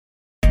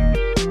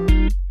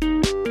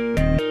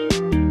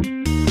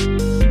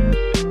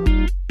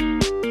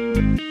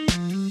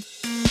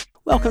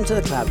Welcome to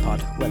the Cloud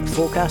Pod, where the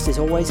forecast is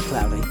always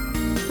cloudy.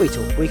 We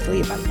talk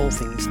weekly about all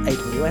things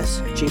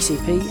AWS,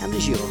 GCP, and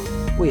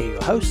Azure. We are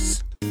your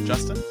hosts,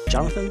 Justin,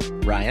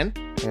 Jonathan, Ryan,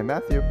 and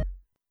Matthew.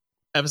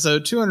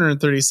 Episode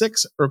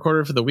 236,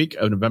 recorded for the week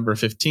of November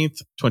 15th,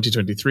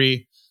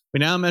 2023. We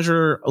now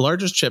measure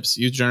largest chips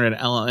used to generate an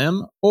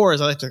LLM, or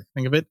as I like to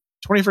think of it,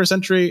 21st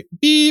century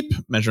beep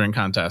measuring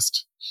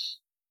contest.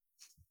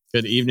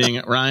 Good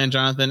evening, Ryan,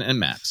 Jonathan,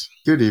 and Matt.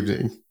 Good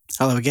evening.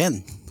 Hello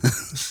again.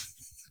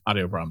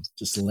 Audio problems.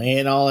 just laying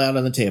it all out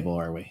on the table,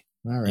 are we?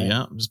 All right.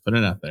 Yeah, I'm just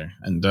putting it out there.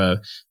 And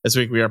this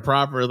week we are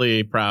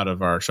properly proud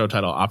of our show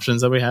title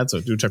options that we had. So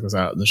do check us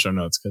out in the show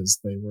notes because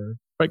they were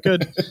quite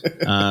good,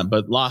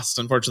 but lost,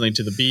 unfortunately,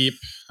 to the beep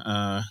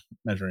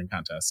measuring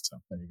contest. So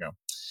there you go.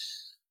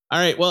 All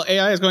right. Well,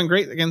 AI is going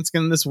great against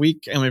this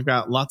week, and we've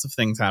got lots of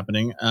things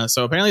happening.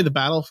 So apparently the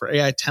battle for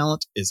AI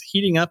talent is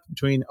heating up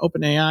between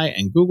OpenAI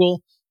and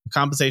Google,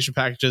 compensation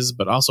packages,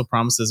 but also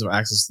promises of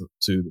access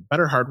to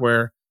better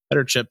hardware,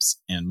 better chips,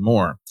 and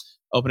more.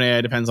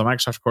 OpenAI depends on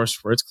Microsoft, of course,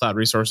 for its cloud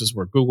resources,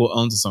 where Google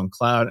owns its own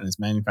cloud and is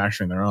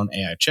manufacturing their own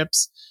AI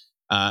chips.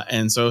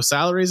 And so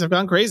salaries have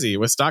gone crazy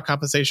with stock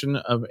compensation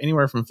of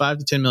anywhere from $5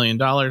 to $10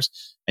 million.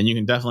 And you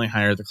can definitely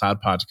hire the Cloud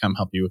Pod to come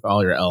help you with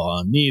all your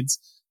LLM needs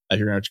if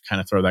you're going to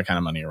kind of throw that kind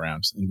of money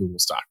around in Google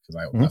stock, because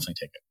I will definitely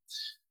take it.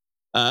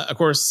 Of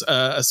course,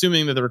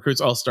 assuming that the recruits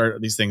all start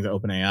these things at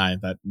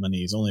OpenAI, that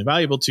money is only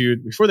valuable to you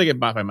before they get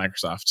bought by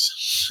Microsoft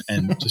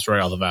and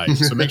destroy all the value.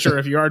 So make sure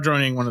if you are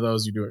joining one of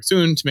those, you do it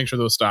soon to make sure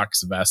those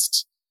stocks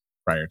vest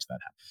prior to that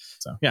happening.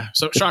 So yeah,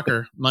 so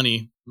shocker,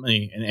 money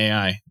and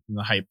AI and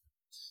the hype.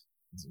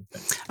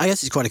 I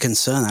guess it's quite a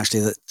concern,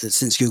 actually, that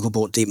since Google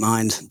bought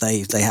DeepMind,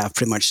 they have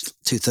pretty much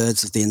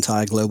 2/3 of the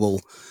entire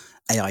global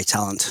AI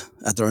talent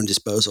at their own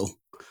disposal.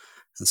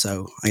 And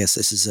so I guess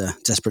this is a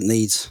desperate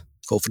needs,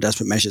 call for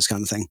desperate measures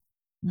kind of thing.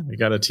 Yeah, we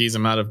got to tease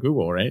them out of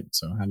Google, right?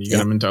 So how do you get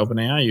them into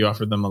OpenAI? You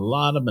offer them a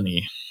lot of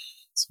money.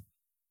 So,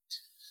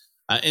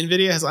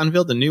 NVIDIA has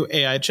unveiled a new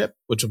AI chip,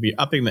 which will be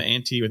upping the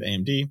ante with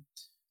AMD.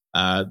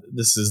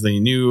 This is the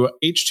new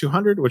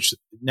H200, which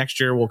next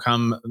year will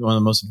come one of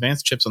the most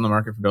advanced chips on the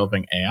market for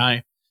developing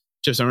AI.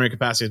 Chips memory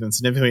capacity has been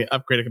significantly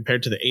upgraded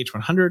compared to the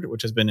H100,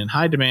 which has been in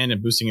high demand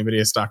and boosting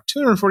NVIDIA stock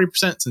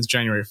 240% since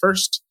January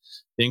 1st.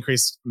 The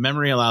increased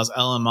memory allows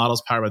LLM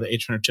models powered by the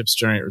H100 chips to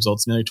generate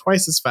results nearly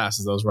twice as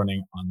fast as those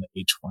running on the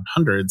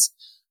H100s.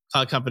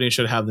 Cloud companies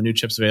should have the new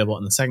chips available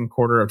in the second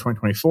quarter of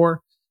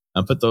 2024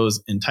 and put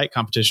those in tight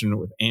competition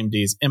with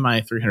AMD's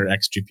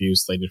MI300X GPU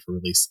slated for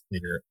release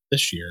later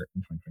this year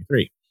in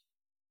 2023.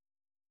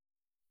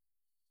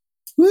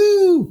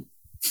 Woo!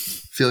 I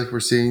feel like we're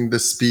seeing the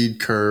speed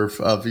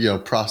curve of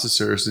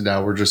processors, and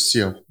now we're just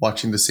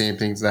watching the same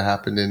things that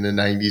happened in the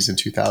 90s and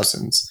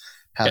 2000s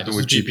happen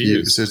with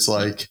GPUs. It's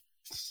like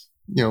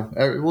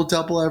we'll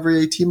double every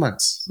 18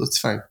 months. That's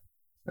fine,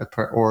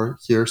 or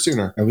here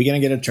sooner. Are we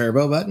going to get a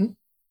turbo button?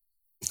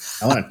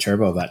 I want a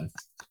turbo button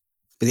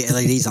with the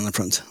LEDs on the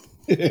front.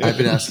 I've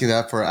been asking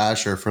that for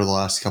Azure for the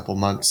last couple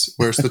months.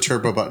 Where's the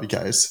turbo button,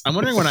 guys? I'm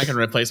wondering when I can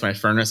replace my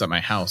furnace at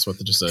my house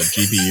with just a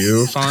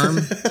GPU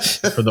farm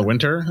for the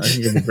winter. I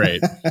think it'd be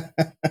great.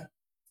 Just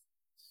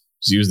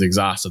use the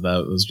exhaust of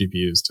those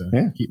GPUs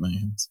to heat my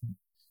house.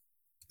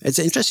 It's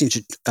an interesting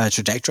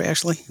trajectory,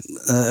 actually.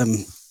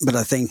 But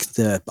I think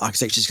the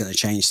architecture is going to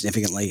change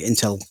significantly.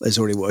 Intel is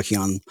already working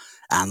on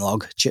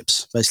analog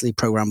chips, basically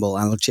programmable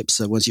analog chips.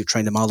 So once you've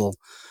trained a model,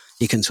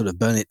 you can sort of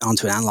burn it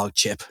onto an analog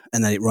chip,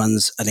 and then it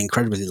runs at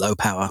incredibly low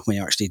power when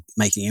you're actually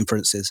making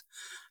inferences.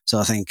 So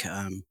I think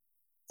we're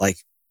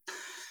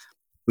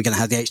going to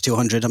have the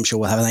H200. I'm sure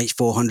we'll have an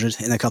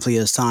H400 in a couple of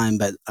years' time.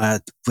 But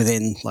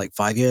within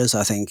 5 years,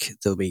 I think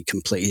there'll be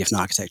completely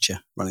different architecture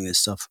running this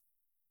stuff.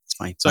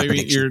 So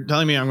you're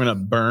telling me I'm going to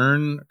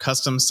burn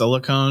custom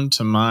silicone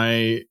to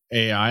my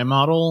AI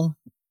model,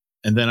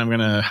 and then I'm going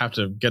to have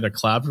to get a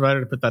cloud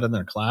provider to put that in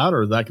their cloud?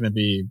 Or is that going to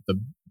be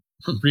the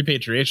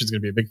repatriation is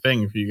going to be a big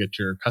thing if you get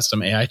your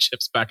custom AI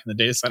chips back in the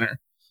data center?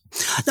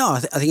 No, I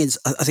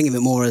think of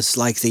it more as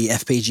like the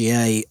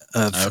FPGA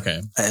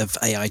of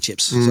AI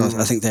chips. So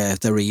I think they're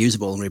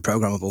reusable and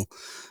reprogrammable,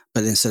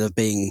 but instead of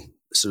being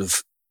sort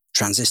of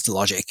transistor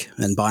logic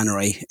and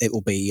binary, it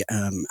will be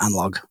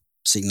analog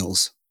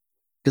signals.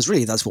 Because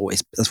really, that's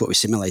what we're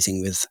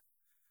simulating with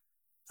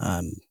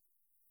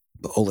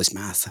all this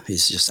math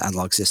is just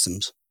analog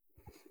systems.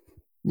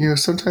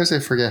 Sometimes I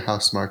forget how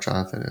smart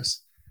Jonathan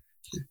is.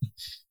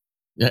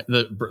 Yeah,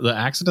 the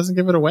accent doesn't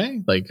give it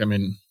away.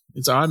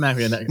 It's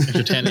automatically an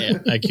extra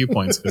 10 IQ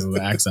points because of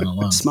the accent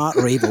alone. Smart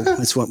or evil?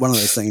 It's one of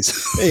those things.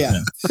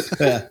 Yeah.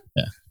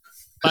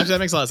 Actually, that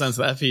makes a lot of sense.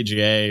 The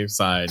FPGA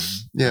side,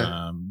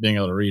 being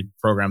able to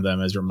reprogram them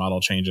as your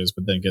model changes,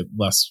 but then get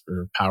less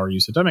power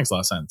usage, that makes a lot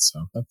of sense.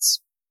 So that's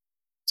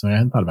something I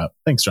hadn't thought about.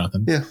 Thanks,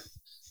 Jonathan. Yeah.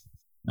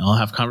 I'll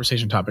have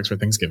conversation topics for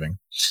Thanksgiving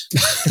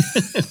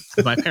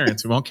with my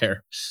parents who won't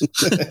care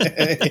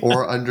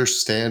or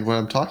understand what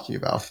I'm talking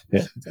about.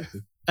 Yeah,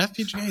 exactly.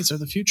 FPGAs are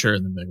the future.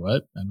 And then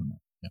what? I don't know.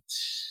 Yeah.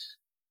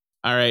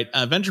 All right.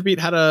 VentureBeat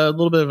had a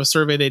little bit of a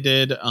survey they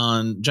did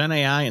on Gen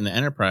AI in the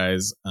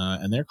enterprise,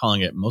 and they're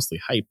calling it mostly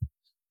hype.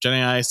 Gen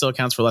AI still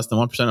accounts for less than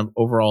 1% of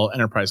overall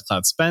enterprise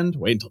cloud spend.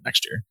 Wait until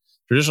next year.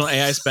 Traditional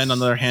AI spend, on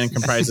the other hand,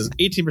 comprises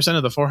 18%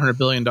 of the $400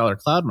 billion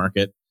cloud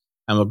market.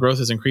 And while growth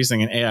is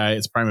increasing in AI,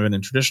 it's primarily been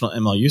in traditional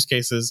ML use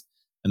cases.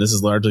 And this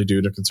is largely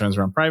due to concerns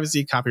around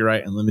privacy,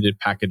 copyright, and limited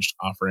packaged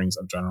offerings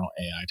of general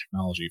AI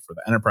technology for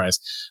the enterprise.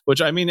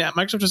 Which, I mean,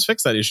 Microsoft just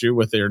fixed that issue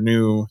with their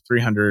new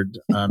 300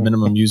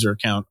 minimum user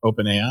account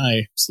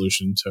OpenAI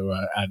solution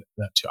to add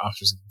that to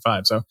Office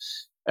 365. So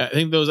I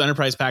think those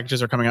enterprise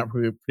packages are coming out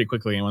pretty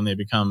quickly. And when they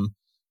become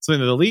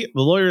something that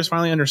the lawyers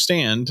finally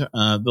understand,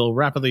 they'll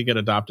rapidly get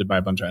adopted by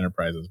a bunch of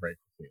enterprises very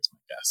quickly, is my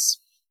guess.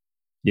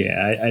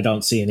 Yeah, I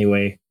don't see any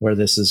way where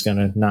this is going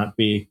to not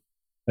be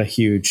a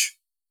huge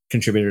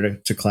contributor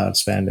to cloud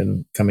spend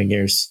in coming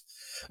years.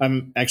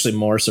 I'm actually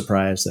more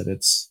surprised that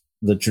it's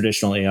the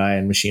traditional AI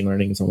and machine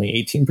learning is only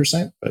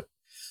 18%, but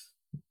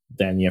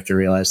then you have to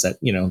realize that,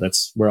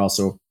 we're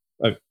also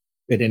an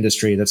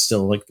industry that's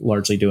still like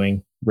largely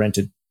doing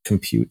rented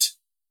compute.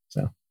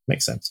 So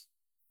makes sense.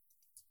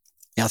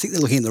 Yeah, I think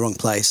they're looking in the wrong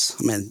place.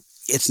 I mean,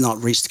 it's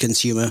not reached the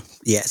consumer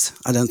yet,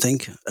 I don't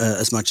think,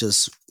 as much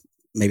as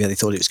maybe they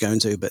thought it was going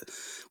to. But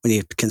when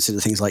you consider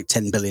things like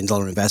 $10 billion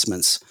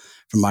investments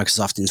from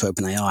Microsoft into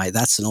OpenAI,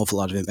 that's an awful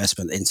lot of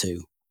investment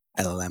into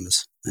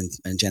LLMs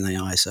and Gen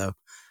AI. So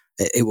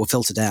it will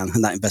filter down,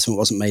 and that investment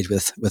wasn't made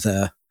with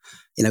a,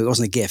 it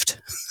wasn't a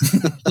gift.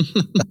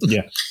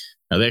 Yeah.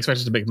 No, they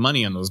expected to make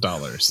money on those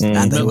dollars.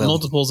 And they will.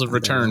 Multiples of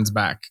returns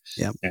back.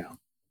 Yeah.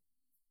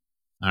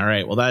 All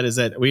right. Well, that is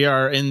it. We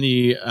are in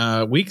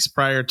the weeks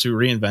prior to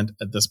reInvent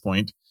at this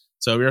point.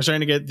 So we are starting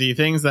to get the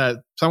things that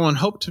someone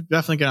hoped to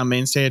definitely get on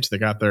main stage. They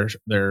got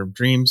their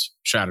dreams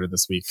shattered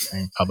this week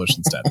and published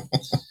instead.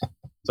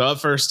 So up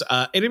first,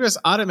 AWS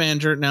Audit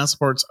Manager now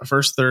supports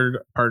first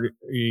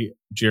third-party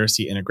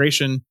GRC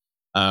integration.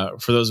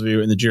 For those of you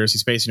in the GRC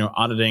space,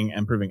 auditing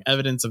and proving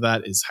evidence of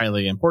that is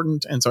highly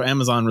important. And so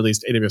Amazon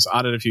released AWS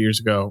Audit a few years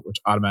ago, which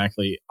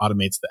automatically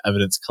automates the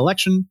evidence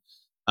collection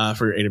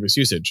for your AWS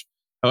usage.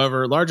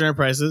 However, large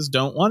enterprises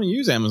don't want to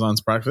use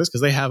Amazon's product for this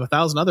because they have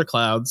 1,000 other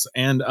clouds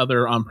and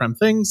other on-prem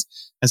things.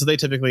 And so they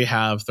typically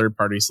have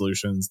third-party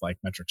solutions like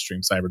MetricStream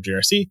Cyber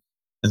GRC.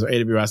 And so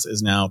AWS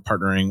is now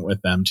partnering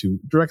with them to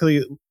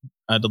directly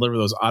deliver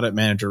those audit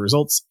manager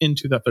results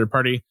into that third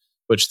party,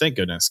 which thank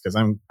goodness,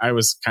 because I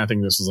was kind of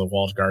thinking this was a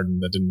walled garden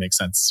that didn't make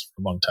sense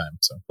for a long time.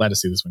 So glad to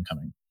see this one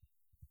coming.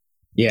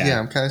 Yeah,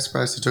 I'm kind of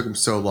surprised it took them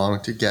so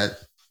long to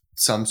get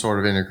some sort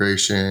of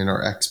integration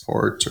or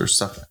export or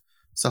stuff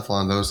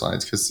along those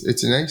lines, because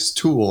it's a nice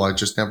tool. I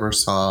just never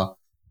saw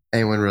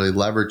anyone really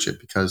leverage it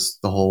because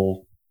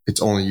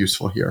it's only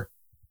useful here.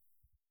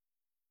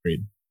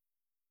 Agreed.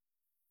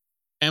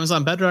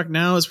 Amazon Bedrock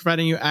now is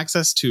providing you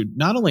access to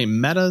not only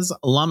Meta's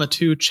Llama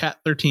 2 Chat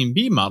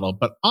 13B model,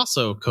 but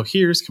also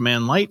Cohere's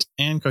Command Lite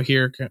and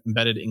Cohere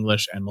Embedded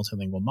English and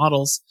Multilingual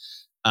models.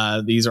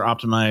 These are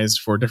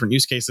optimized for different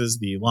use cases.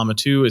 The Llama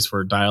 2 is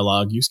for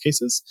dialogue use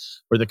cases,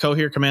 where the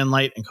Cohere Command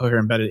Lite and Cohere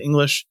Embedded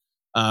English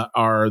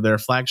are their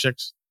flagship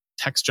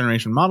text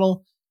generation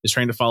model, is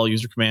trained to follow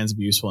user commands and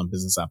be useful in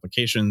business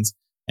applications.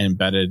 And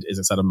Embedded is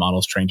a set of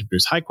models trained to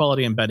produce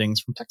high-quality embeddings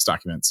from text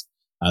documents.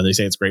 They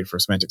say it's great for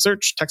semantic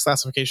search, text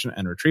classification,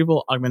 and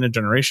retrieval, augmented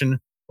generation,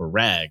 or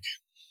RAG.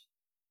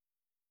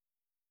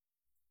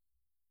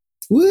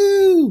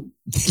 Woo!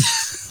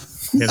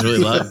 You guys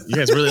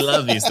really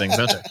love these things,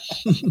 don't you?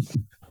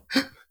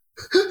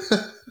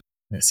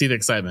 I see the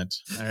excitement.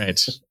 All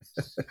right.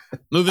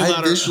 Moving on.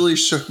 I visually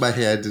shook my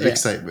head in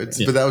excitement,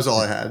 but that was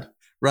all I had.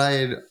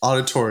 Ryan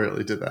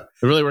auditorially did that.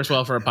 It really works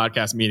well for a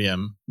podcast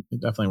medium.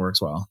 It definitely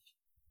works well.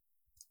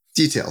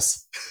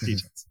 Details.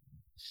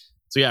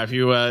 So yeah, if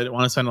you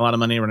want to spend a lot of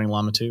money running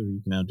Llama 2,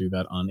 you can now do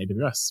that on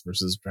AWS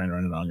versus trying to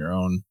run it on your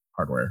own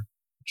hardware,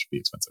 which would be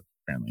expensive,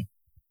 apparently.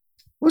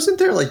 Wasn't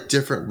there like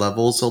different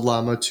levels of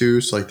Llama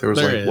 2? So like there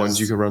was ones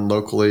you could run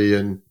locally,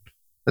 and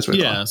that's what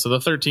I thought. So the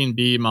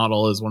 13B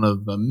model is one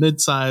of the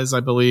mid-size, I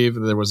believe.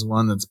 There was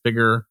one that's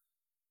bigger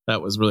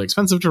that was really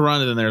expensive to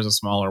run, and then there's a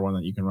smaller one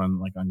that you can run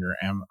like on your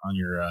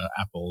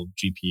Apple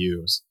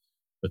GPUs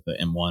with the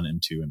M1,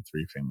 M2, and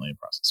 3 family of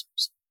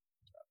processors.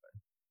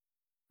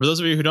 For those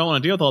of you who don't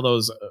want to deal with all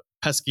those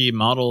pesky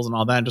models and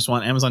all that and just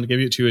want Amazon to give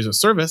it to you as a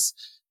service,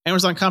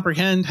 Amazon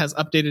Comprehend has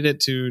updated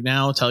it to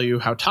now tell you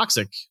how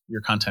toxic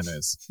your content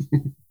is.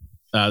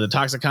 The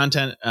toxic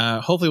content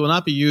hopefully will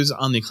not be used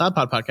on the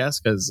CloudPod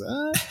podcast because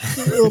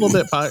we can be a little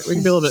bit toxic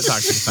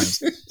at times.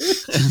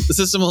 The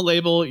system will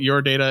label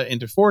your data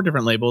into 4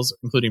 different labels,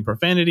 including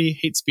profanity,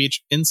 hate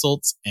speech,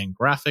 insults, and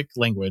graphic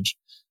language,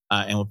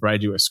 and will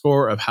provide you a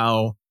score of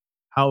how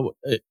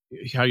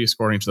you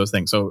score each of those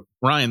things. So,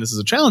 Ryan, this is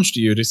a challenge to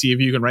you to see if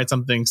you can write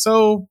something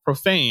so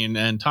profane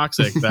and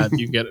toxic that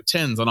you get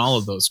 10s on all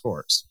of those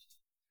scores.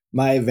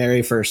 My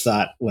very first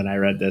thought when I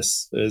read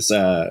this is,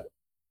 back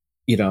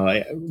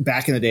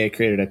in the day, I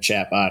created a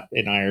chatbot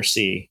in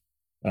IRC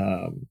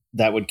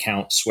that would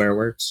count swear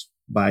words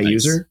by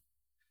user,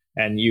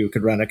 and you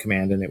could run a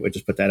command and it would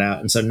just put that out.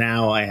 And so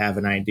now I have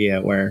an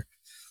idea where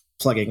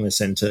plugging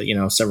this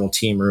into, several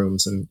team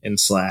rooms in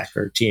Slack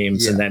or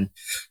Teams, and then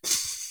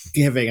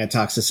giving a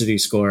toxicity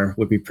score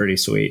would be pretty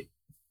sweet.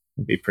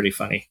 Would be pretty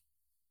funny.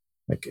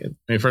 Like,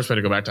 first we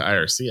had to go back to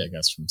IRC, I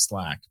guess, from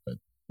Slack, but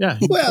yeah.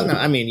 Well, no,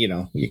 I mean,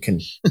 you can.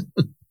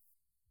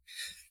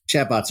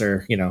 Chatbots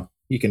are,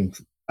 you can.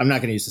 I'm not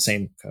going to use the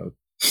same code.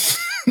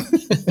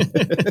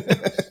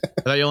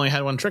 I thought you only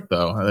had one trick,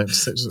 though.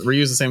 Just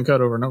reuse the same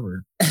code over and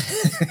over.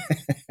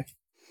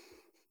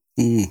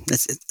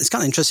 It's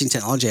kind of interesting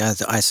technology.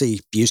 I see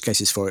use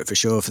cases for it for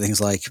sure, for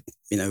things like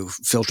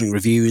filtering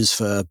reviews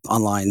for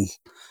online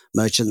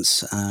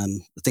merchants,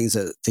 things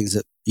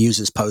that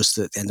users post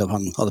that end up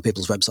on other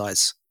people's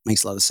websites.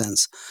 Makes a lot of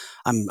sense.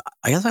 I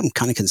guess I'm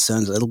kind of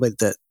concerned a little bit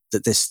that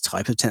this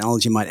type of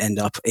technology might end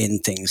up in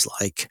things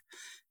like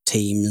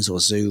Teams or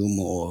Zoom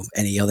or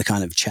any other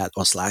kind of chat,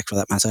 or Slack for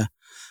that matter,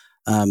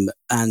 and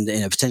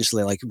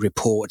potentially like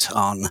report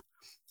on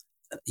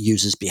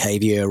users'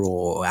 behavior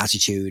or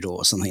attitude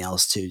or something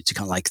else to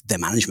kind of like their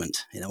management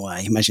in a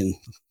way. Imagine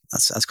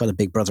that's quite a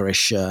big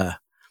brotherish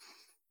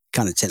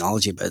kind of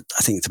technology, but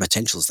I think the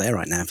potential's there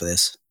right now for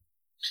this.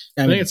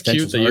 I think it's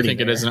cute that you think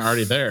it isn't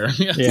already there.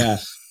 Yeah,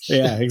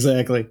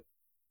 exactly.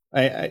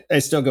 I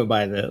still go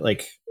by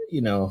the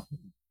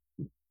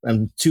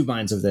I'm two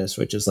minds of this,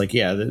 which is like,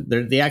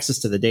 the access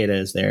to the data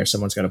is there.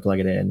 Someone's got to plug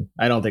it in.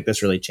 I don't think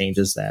this really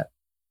changes that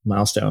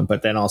milestone.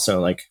 But then also,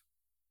 like,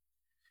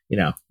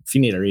 if you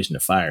need a reason to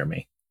fire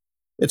me,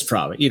 it's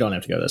probably, you don't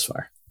have to go this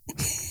far.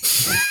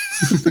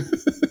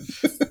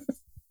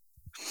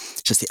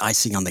 Just the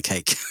icing on the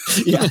cake.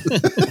 Yeah.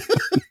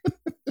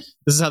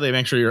 This is how they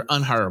make sure you're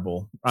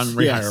unhirable,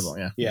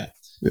 unrehirable. Yeah.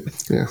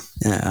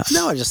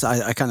 No,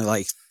 I kind of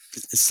like,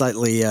 it's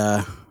slightly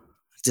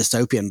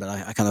dystopian, but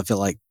I kind of feel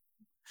like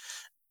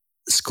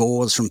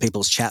scores from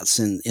people's chats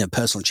and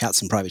personal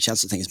chats and private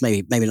chats and things,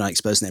 maybe not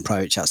exposing their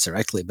private chats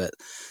directly, but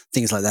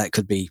things like that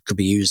could be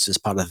used as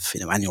part of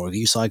annual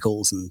review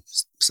cycles and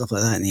stuff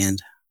like that in the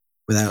end.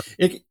 But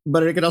it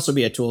could also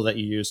be a tool that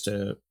you use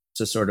to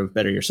sort of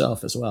better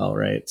yourself as well,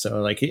 right?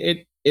 So like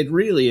it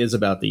really is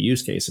about the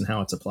use case and how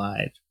it's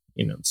applied.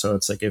 So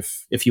it's like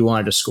if you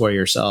wanted to score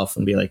yourself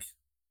and be like,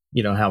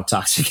 how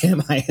toxic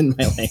am I in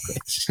my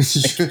language?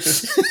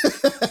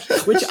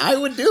 Which I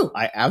would do.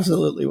 I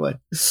absolutely would.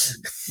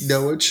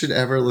 No one should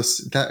ever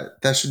listen.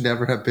 That should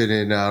never have been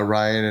in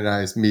Ryan and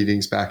I's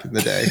meetings back in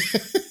the day.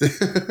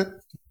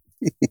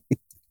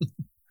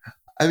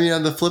 I mean,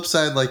 on the flip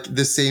side, like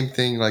the same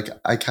thing, like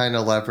I kind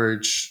of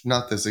leverage,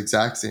 not this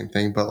exact same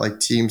thing, but like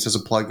Teams has a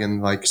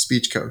plugin like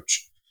Speech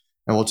Coach.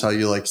 And we'll tell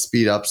you like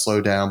speed up,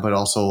 slow down, but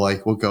also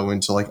like we'll go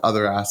into like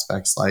other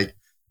aspects like,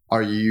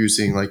 are you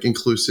using like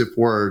inclusive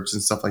words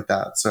and stuff like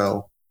that?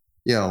 So,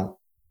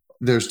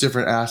 there's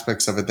different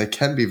aspects of it that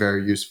can be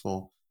very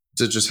useful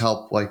to just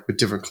help like with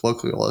different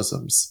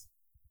colloquialisms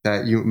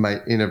that you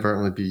might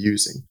inadvertently be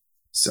using.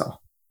 So.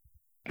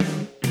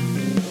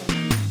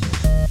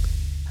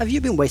 Have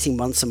you been waiting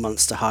months and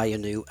months to hire your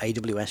new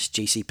AWS,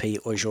 GCP,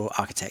 or Azure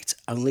architect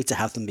only to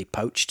have them be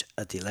poached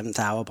at the 11th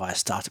hour by a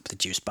startup with a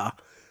juice bar?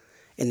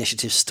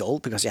 Initiatives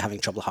stalled because you're having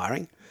trouble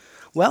hiring?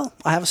 Well,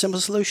 I have a simple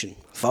solution: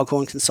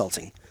 Foghorn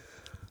Consulting.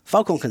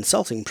 Foghorn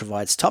Consulting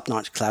provides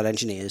top-notch cloud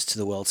engineers to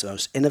the world's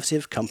most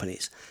innovative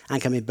companies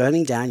and can be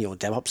burning down your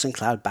DevOps and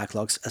cloud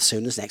backlogs as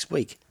soon as next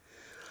week.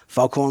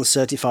 Foghorn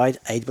certified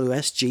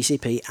AWS,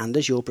 GCP, and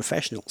Azure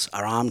professionals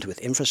are armed with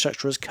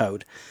infrastructure as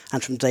code,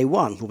 and from day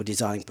one will be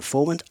designing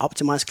performant,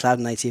 optimized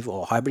cloud-native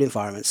or hybrid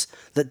environments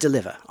that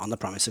deliver on the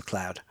promise of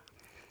cloud.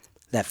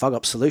 Their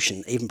FogOps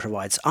solution even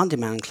provides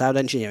on-demand cloud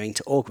engineering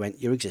to augment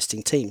your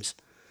existing teams.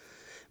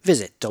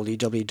 Visit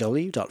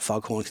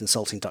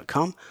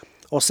www.foghornconsulting.com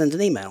or send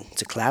an email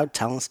to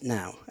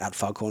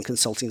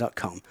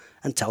cloudtalentnow@foghornconsulting.com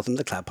and tell them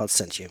the CloudPod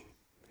sent you.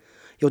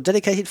 Your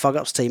dedicated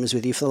FogOps team is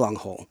with you for the long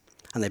haul,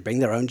 and they bring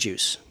their own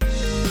juice.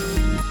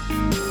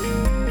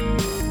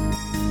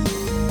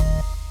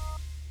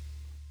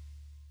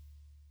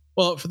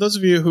 Well, for those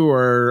of you who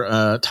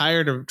are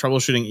tired of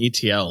troubleshooting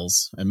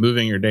ETLs and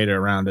moving your data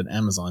around in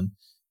Amazon,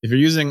 if you're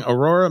using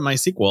Aurora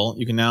MySQL,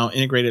 you can now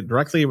integrate it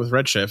directly with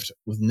Redshift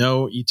with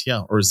no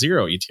ETL, or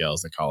zero ETL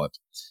as they call it.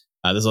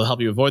 This will help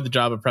you avoid the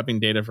job of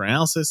prepping data for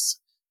analysis.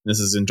 This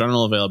is in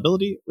general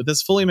availability. With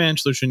this fully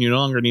managed solution, you no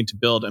longer need to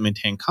build and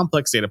maintain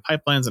complex data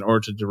pipelines in order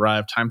to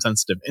derive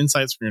time-sensitive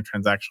insights from your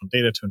transactional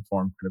data to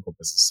inform critical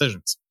business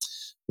decisions.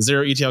 The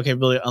zero ETL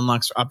capability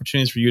unlocks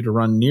opportunities for you to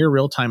run near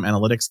real-time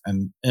analytics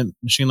and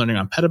machine learning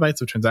on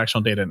petabytes of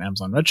transactional data in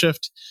Amazon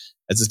Redshift.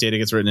 As this data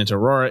gets written into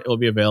Aurora, it will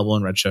be available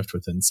in Redshift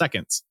within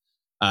seconds.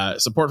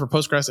 Support for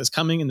Postgres is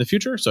coming in the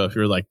future. So if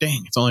you're like,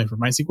 dang, it's only for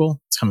MySQL,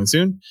 it's coming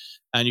soon.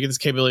 And you get this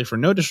capability for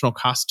no additional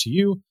cost to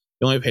you.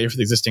 You only pay for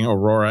the existing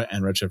Aurora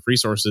and Redshift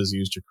resources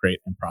used to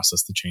create and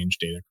process the change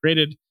data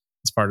created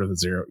as part of the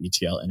zero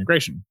ETL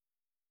integration.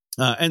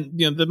 And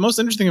the most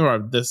interesting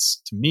about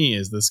this to me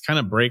is this kind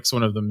of breaks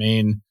one of the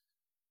main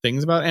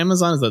things about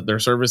Amazon, is that their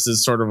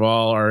services sort of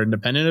all are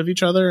independent of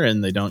each other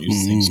and they don't use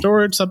the same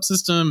storage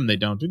subsystem. They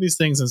don't do these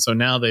things. And so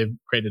now they've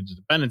created a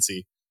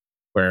dependency.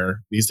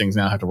 where these things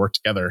now have to work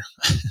together.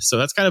 So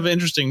that's kind of an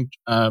interesting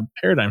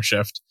paradigm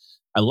shift.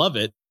 I love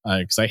it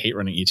because I hate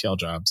running ETL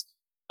jobs.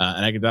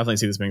 And I could definitely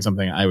see this being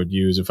something I would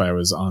use if I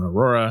was on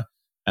Aurora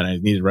and I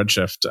needed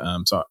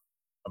Redshift. So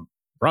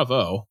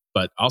bravo,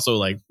 but also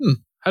like,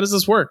 how does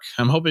this work?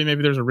 I'm hoping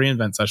maybe there's a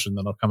reInvent session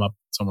that'll come up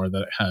somewhere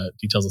that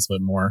details this a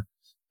bit more.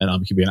 And I'll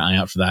be keeping an eye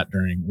out for that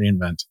during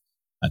reInvent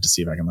to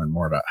see if I can learn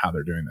more about how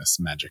they're doing this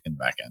magic in the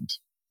back end.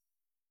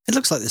 It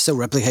looks like they're still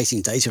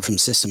replicating data from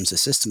system to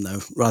system,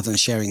 though, rather than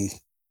sharing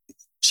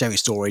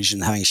storage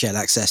and having shared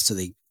access to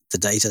the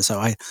data. So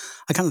I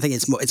kind of think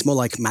it's more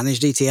like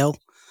managed ETL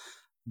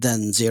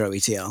than zero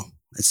ETL.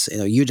 It's,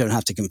 you don't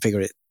have to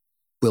configure it.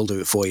 We'll do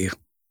it for you,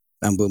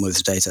 and we'll move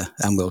the data,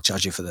 and we'll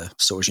charge you for the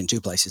storage in 2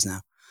 places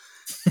now.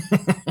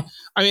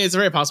 I mean, it's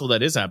very possible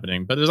that is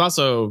happening, but there's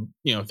also,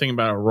 thinking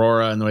about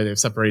Aurora and the way they've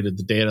separated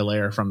the data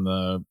layer from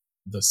the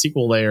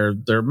SQL layer.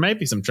 There might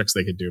be some tricks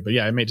they could do, but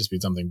yeah, it may just be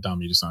something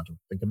dumb. You just don't have to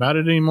think about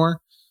it anymore.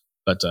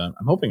 But I'm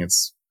hoping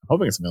it's a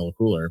little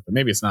cooler, but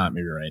maybe it's not.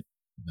 Maybe you're right.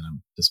 Then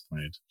I'm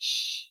disappointed.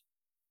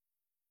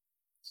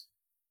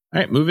 All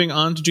right, moving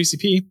on to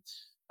GCP.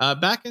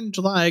 Back in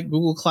July,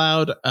 Google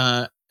Cloud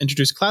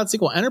introduced Cloud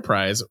SQL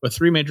Enterprise with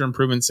 3 major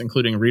improvements,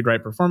 including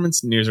read-write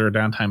performance, near zero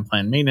downtime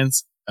planned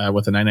maintenance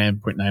with a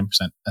 99.9%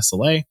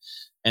 SLA,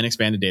 and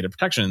expanded data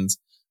protections.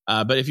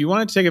 But if you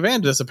wanted to take advantage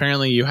of this,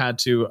 apparently you had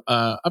to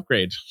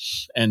upgrade.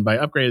 And by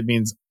upgrade, it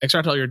means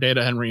extract all your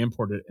data and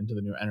re-import it into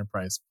the new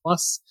Enterprise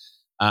Plus.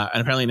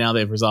 And apparently now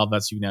they've resolved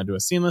that, so you can now do a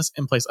seamless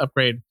in-place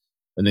upgrade,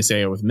 and they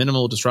say with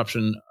minimal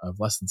disruption of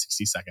less than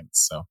 60 seconds.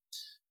 So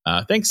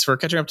thanks for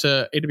catching up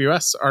to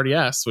AWS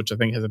RDS, which I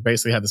think has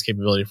basically had this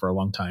capability for a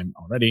long time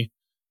already.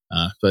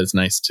 But it's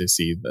nice to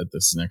see that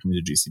this is now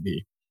coming to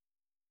GCP.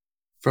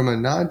 From a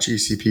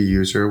non-GCP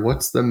user,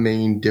 what's the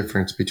main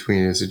difference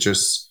between? Is it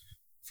just,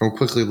 from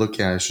quickly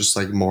looking at it, it's just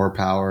like more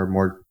power,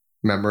 more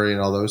memory, and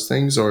all those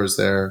things, or is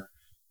there?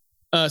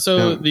 There's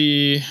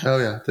a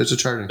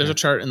chart. There's a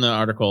chart in the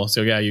article.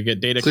 So yeah, you get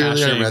data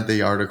Clearly, caching. I read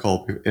the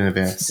article in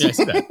advance. Yeah, I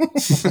see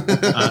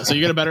that. So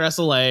you get a better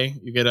SLA,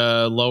 you get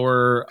a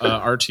lower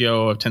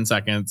RTO of 10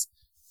 seconds,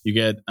 you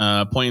get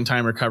point in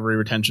time recovery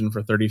retention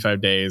for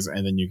 35 days,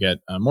 and then you get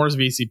more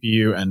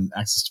vCPU and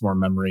access to more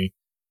memory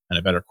and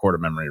a better core to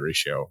memory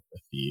ratio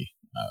with the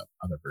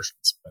other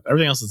versions. But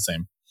everything else is the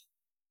same.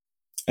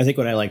 I think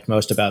what I liked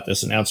most about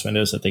this announcement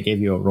is that they gave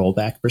you a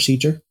rollback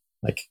procedure.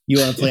 Like, you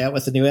want to play out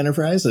with the new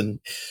Enterprise, and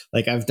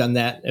like, I've done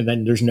that, and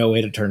then there's no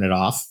way to turn it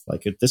off.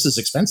 Like, this is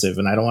expensive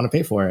and I don't want to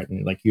pay for it.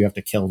 And like, you have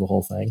to kill the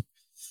whole thing.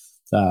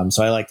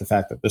 So I like the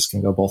fact that this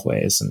can go both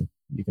ways, and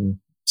you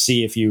can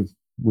see if you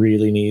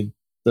really need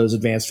those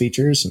advanced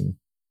features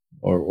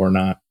or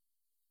not.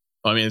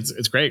 Well, I mean,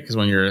 it's great because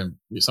when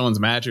someone's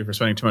mad at you for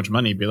spending too much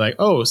money, be like,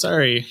 oh,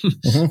 sorry.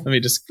 Let me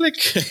just click.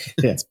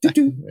 Yeah.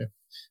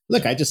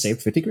 Look, I just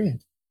saved 50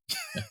 grand.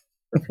 Yeah,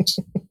 perfect.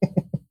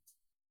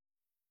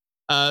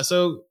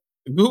 So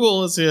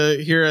Google is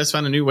has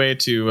found a new way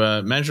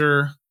to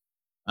measure,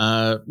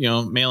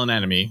 male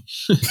anatomy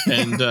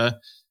and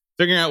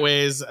figuring out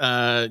ways,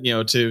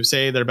 to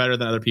say they're better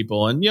than other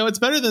people. And, it's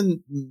better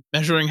than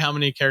measuring how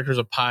many characters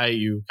of pi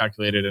you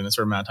calculated in a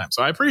certain amount of time.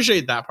 So I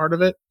appreciate that part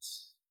of it.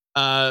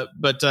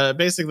 But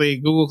basically,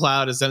 Google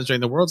Cloud is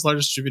demonstrating the world's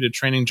largest distributed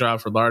training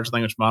job for large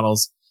language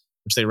models,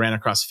 which they ran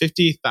across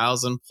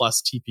 50,000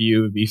 plus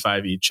TPU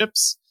v5e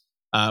chips.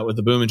 With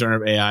the boom in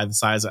generative AI, the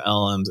size of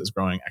LLMs is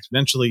growing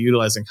exponentially,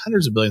 utilizing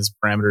hundreds of billions of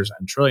parameters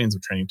and trillions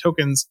of training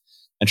tokens.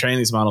 And training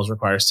these models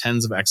requires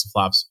tens of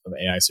exaflops of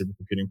AI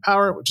supercomputing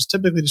power, which is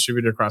typically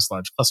distributed across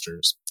large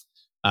clusters.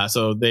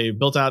 So they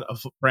built out a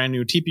brand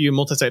new TPU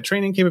multi-site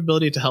training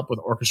capability to help with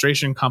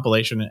orchestration,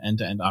 compilation, and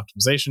end-to-end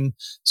optimization.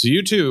 So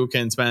you too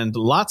can spend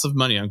lots of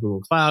money on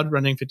Google Cloud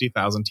running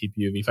 50,000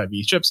 TPU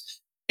v5e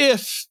chips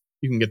if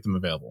you can get them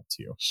available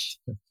to you.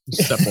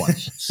 Step one.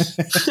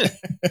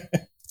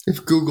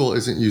 If Google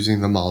isn't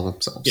using them all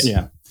themselves.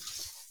 Yeah.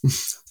 I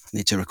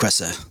need to request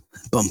a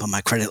bump on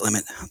my credit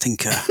limit, I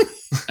think.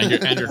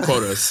 And your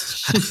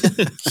quotas.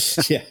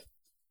 Yeah.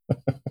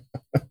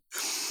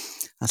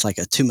 That's like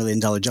a $2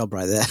 million job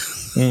right there.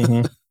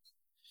 Mm-hmm.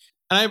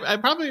 And I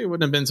probably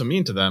wouldn't have been so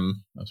mean to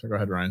them. Oh, sorry, go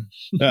ahead, Ryan.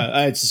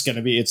 It's just going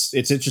to be, it's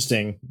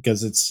interesting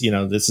because it's,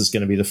 this is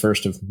going to be the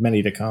first of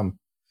many to come.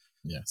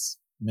 Yes.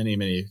 Many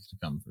to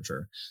come for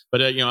sure.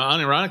 But,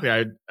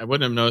 unironically, I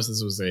wouldn't have noticed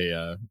this was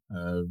a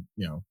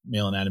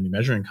male anatomy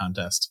measuring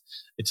contest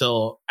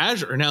until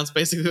Azure announced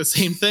basically the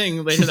same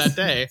thing later that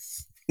day.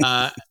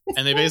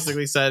 And they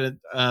basically said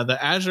that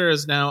Azure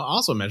is now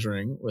also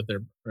measuring with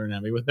their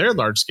anatomy with their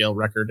large scale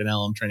record in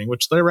LLM training,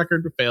 which their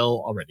record would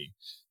fail already.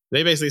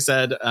 They basically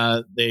said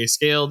they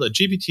scaled a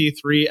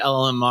GPT-3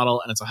 LLM model,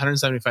 and it's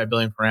 175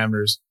 billion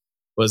parameters.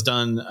 Was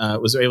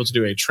able to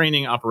do a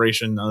training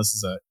operation. Now this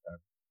is a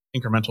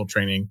incremental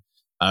training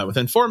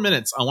within 4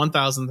 minutes on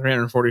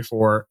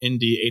 1,344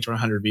 Indy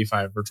H100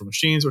 V5 virtual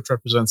machines, which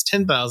represents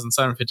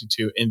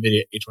 10,752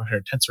 NVIDIA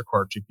H100 Tensor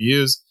Core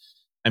GPUs.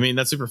 I mean,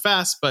 that's super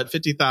fast, but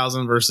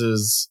 50,000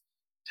 versus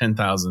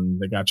 10,000,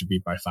 they got you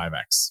beat by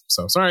 5x.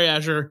 So sorry,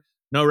 Azure,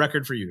 no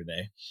record for you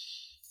today.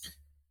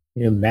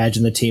 You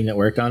imagine the team that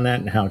worked on that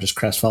and how just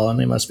crestfallen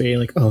they must be.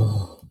 Like,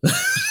 oh.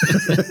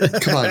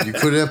 Come on, you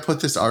couldn't have put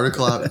this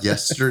article out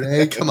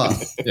yesterday? Come on.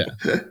 Yeah.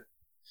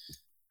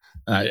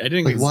 I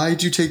didn't. Like, why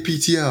did you take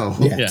PTO?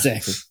 Yeah,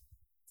 exactly.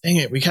 Dang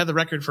it, we had the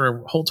record for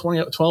a whole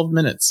 12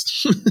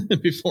 minutes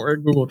before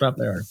Google dropped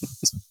their article.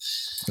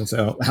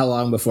 So how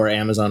long before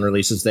Amazon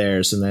releases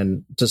theirs? And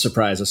then to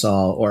surprise us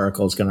all,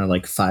 Oracle's going to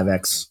like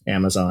 5x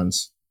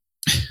Amazon's.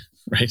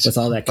 Right. With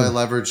all that. By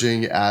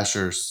leveraging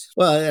Azure's.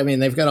 Well, I mean,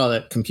 they've got all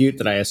that compute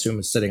that I assume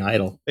is sitting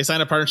idle. They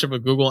signed a partnership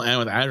with Google and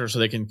with Azure so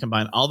they can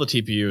combine all the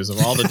TPUs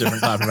of all the different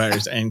cloud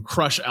providers and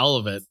crush all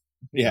of it.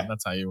 Yeah.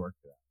 That's how you work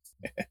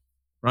it.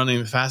 Running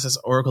the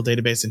fastest Oracle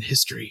database in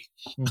history.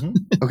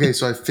 Mm-hmm. Okay,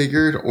 so I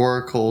figured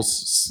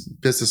Oracle's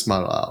business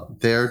model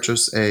out. They're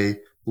just a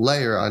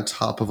layer on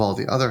top of all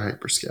the other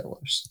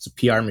hyperscalers. It's a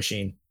PR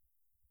machine.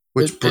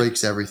 Which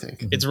breaks everything.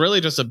 It's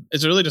really just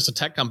a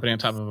tech company on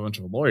top of a bunch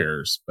of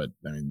lawyers, but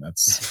I mean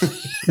that's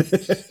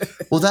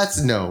well,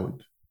 that's known.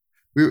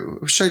 We're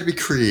trying to be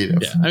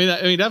creative. Yeah,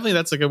 I mean, definitely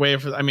that's a good way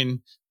for. I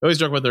mean, they always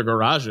joke about their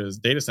garages,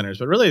 data centers,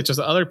 but really it's just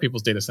other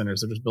people's data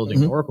centers. They're just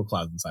building Oracle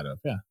clouds inside of.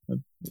 Yeah,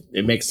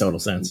 it makes total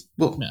sense.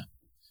 Well, yeah.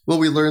 Well,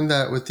 we learned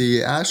that with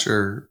the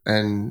Azure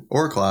and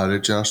Oracle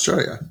outage in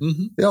Australia.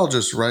 Mm-hmm. They all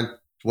just rent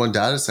one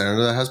data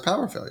center that has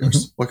power failures.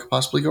 Mm-hmm. What could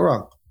possibly go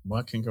wrong?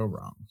 What can go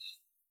wrong?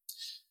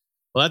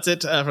 Well, that's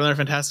it for another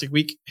fantastic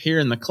week here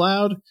in the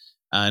cloud.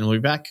 And we'll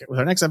be back with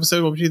our next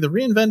episode. Will be the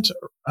reInvent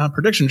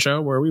prediction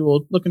show where we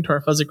will look into our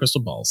fuzzy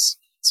crystal balls.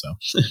 So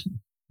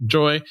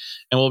enjoy.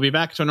 And we'll be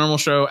back to a normal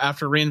show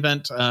after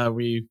reInvent.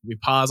 We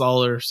pause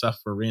all our stuff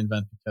for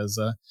reInvent because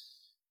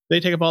they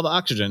take up all the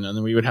oxygen. And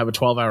then we would have a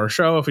 12-hour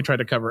show if we tried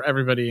to cover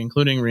everybody,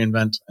 including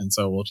reInvent. And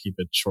so we'll keep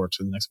it short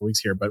in the next weeks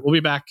here. But we'll be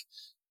back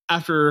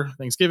after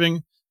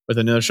Thanksgiving with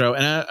another show.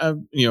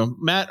 And,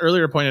 Matt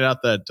earlier pointed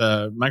out that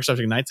Microsoft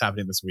Ignite's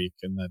happening this week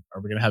and that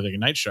are we going to have the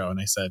Ignite show? And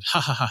I said, ha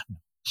ha ha.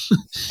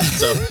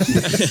 So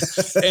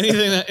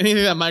anything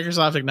that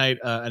Microsoft Ignite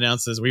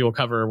announces, we will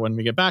cover when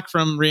we get back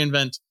from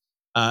reInvent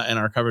and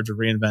our coverage of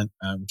reInvent,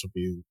 which will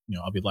be,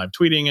 I'll be live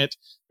tweeting it.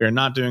 We are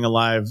not doing a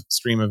live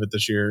stream of it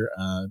this year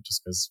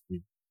just because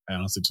I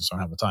honestly just don't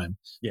have the time.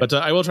 Yeah. But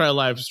I will try to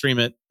live stream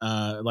it,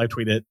 live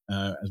tweet it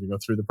as we go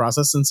through the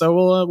process. And so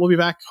we'll be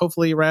back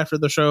hopefully right after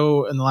the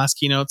show in the last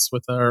keynotes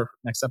with our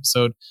next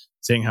episode,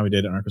 seeing how we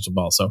did on our crystal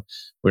ball. So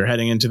we're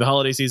heading into the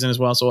holiday season as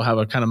well. So we'll have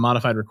a kind of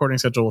modified recording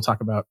schedule we'll talk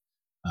about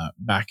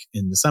back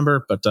in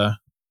December. But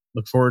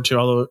look forward to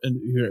all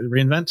the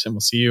reInvent, and we'll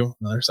see you on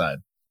the other side.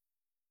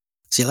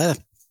 See you later.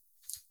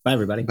 Bye,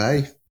 everybody.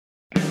 Bye.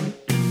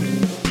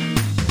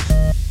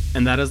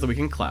 And that is the Week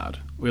in Cloud.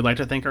 We'd like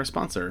to thank our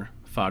sponsor,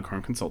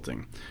 Foghorn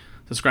Consulting.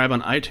 Subscribe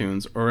on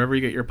iTunes or wherever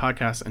you get your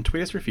podcasts and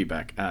tweet us your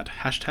feedback at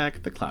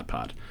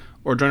 #TheCloudPod.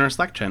 Or join our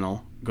Slack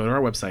channel, go to our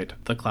website,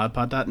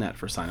 thecloudpod.net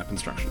for sign-up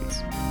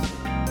instructions.